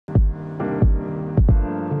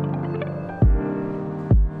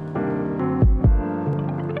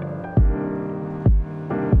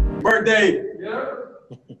birthday.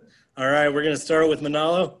 All right, we're going to start with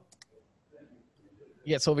Manalo.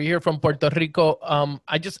 Yes, over here from Puerto Rico.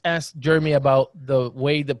 I just asked Jeremy about the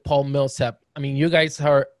way that Paul Millsap. I mean, you guys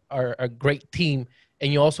are a great team,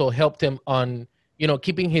 and you also helped him on,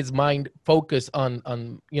 keeping his mind focused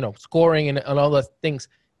on scoring and all those things.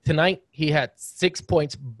 Tonight he had 6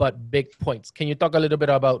 points, but big points. Can you talk a little bit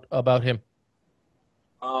about him?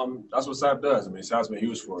 That's what Sap does. I mean, Sap's been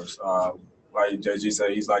huge for us. Like JG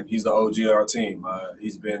said, he's the OG of our team.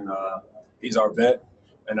 He's our vet,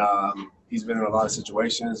 and he's been in a lot of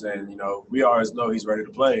situations, and we always know he's ready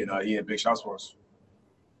to play, and he had big shots for us.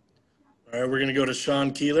 All right, we're going to go to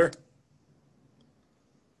Sean Keeler.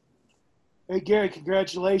 Hey, Gary,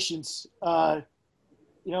 congratulations.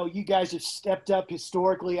 You guys have stepped up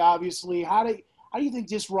historically, obviously. How do you think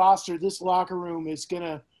this roster, this locker room is going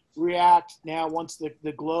to react now once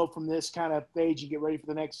the glow from this kind of fades and get ready for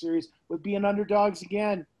the next series with being underdogs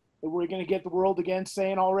again? We're going to get the world again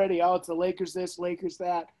saying already, oh, it's the Lakers this, Lakers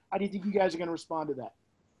that. How do you think you guys are going to respond to that?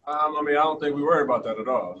 I don't think we worry about that at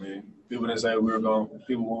all. I mean, people didn't say we were going.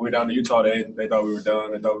 People, when we were down to Utah, they thought we were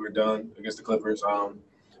done. They thought we were done against the Clippers.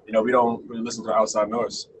 We don't really listen to outside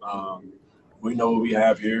noise. We know what we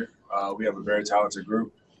have here. We have a very talented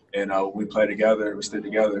group, and when we play together, we stick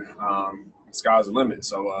together. The sky's the limit.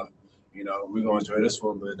 So, we're going to enjoy this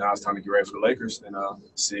one, but now it's time to get ready for the Lakers and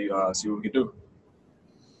see what we can do.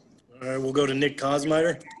 All right, we'll go to Nick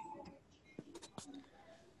Kosmider.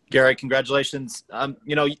 Gary, congratulations.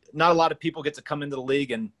 Not a lot of people get to come into the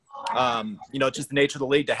league, and it's just the nature of the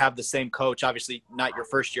league to have the same coach. Obviously, not your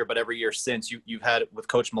first year, but every year since you've had it with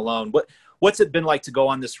Coach Malone. What's it been like to go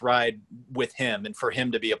on this ride with him and for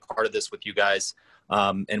him to be a part of this with you guys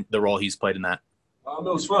and the role he's played in that? It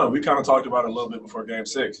was fun. We kind of talked about it a little bit before Game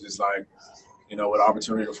 6. It's like, with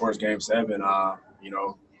opportunity to force Game 7,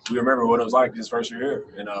 we remember what it was like his first year here,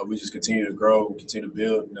 and we just continue to grow, continue to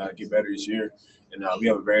build, and get better each year. And we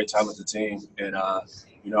have a very talented team, and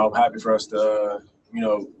I'm happy for us to,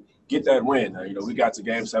 get that win. We got to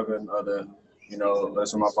Game 7 of the,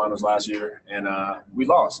 semifinals last year, and we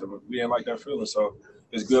lost. We didn't like that feeling, so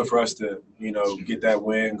it's good for us to, get that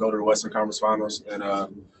win, go to the Western Conference Finals, and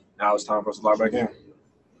now it's time for us to lock back in.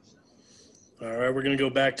 All right, we're going to go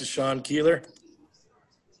back to Sean Keeler.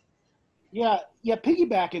 Yeah,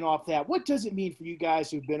 piggybacking off that, what does it mean for you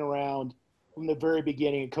guys who've been around from the very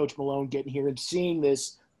beginning and Coach Malone getting here and seeing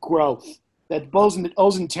this growth? That those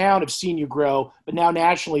in town have seen you grow, but now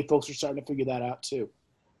nationally folks are starting to figure that out too.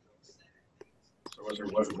 So what's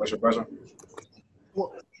your question?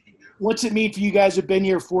 What's it mean for you guys who've been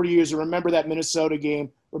here 40 years and remember that Minnesota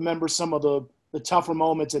game, remember some of the tougher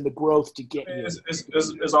moments and the growth to get here?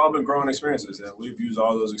 It's all been growing experiences, and we've used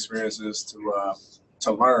all those experiences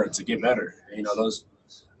to learn, to get better. And,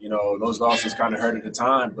 those losses kind of hurt at the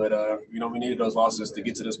time, but, we needed those losses to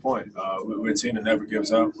get to this point. We're a team that never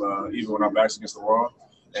gives up, even when our back's against the wall.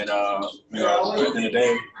 And, at the end of the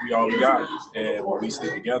day, we all we got. And when we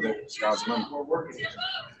stick together, sky's the limit.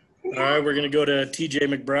 All right, we're going to go to TJ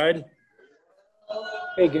McBride.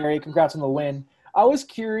 Hey, Gary, congrats on the win. I was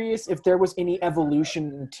curious if there was any evolution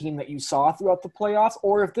in the team that you saw throughout the playoffs,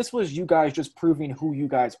 or if this was you guys just proving who you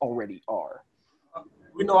guys already are.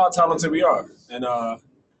 We know how talented we are, and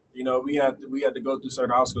we had to go through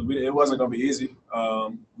certain obstacles. It wasn't going to be easy.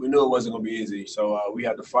 We knew it wasn't going to be easy, so we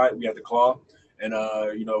had to fight, we had to claw, and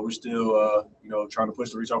we're still trying to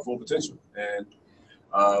push to reach our full potential. And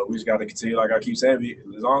we just got to continue, like I keep saying,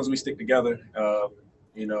 as long as we stick together, I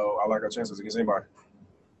like our chances against anybody.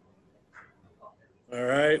 All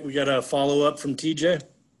right, we got a follow-up from TJ.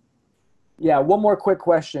 Yeah, one more quick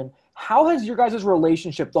question. How has your guys'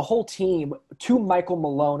 relationship, the whole team, to Michael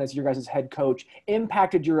Malone as your guys' head coach,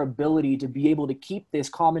 impacted your ability to be able to keep this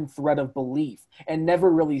common thread of belief and never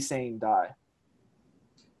really saying die?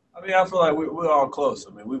 I mean, I feel like we're all close.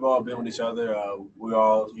 I mean, we've all been with each other. We're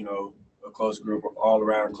all, a close group,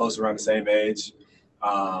 close around the same age.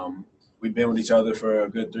 We've been with each other for a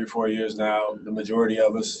good 3-4 years now, the majority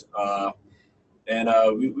of us. And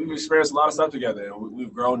we've experienced a lot of stuff together, and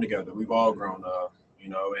we've grown together. We've all grown,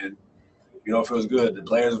 and it feels good. The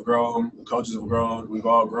players have grown, the coaches have grown, we've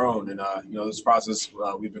all grown. And, this process,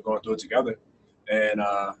 we've been going through it together. And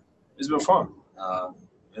it's been fun. And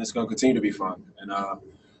it's going to continue to be fun. And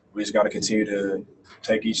we just got to continue to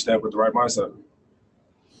take each step with the right mindset.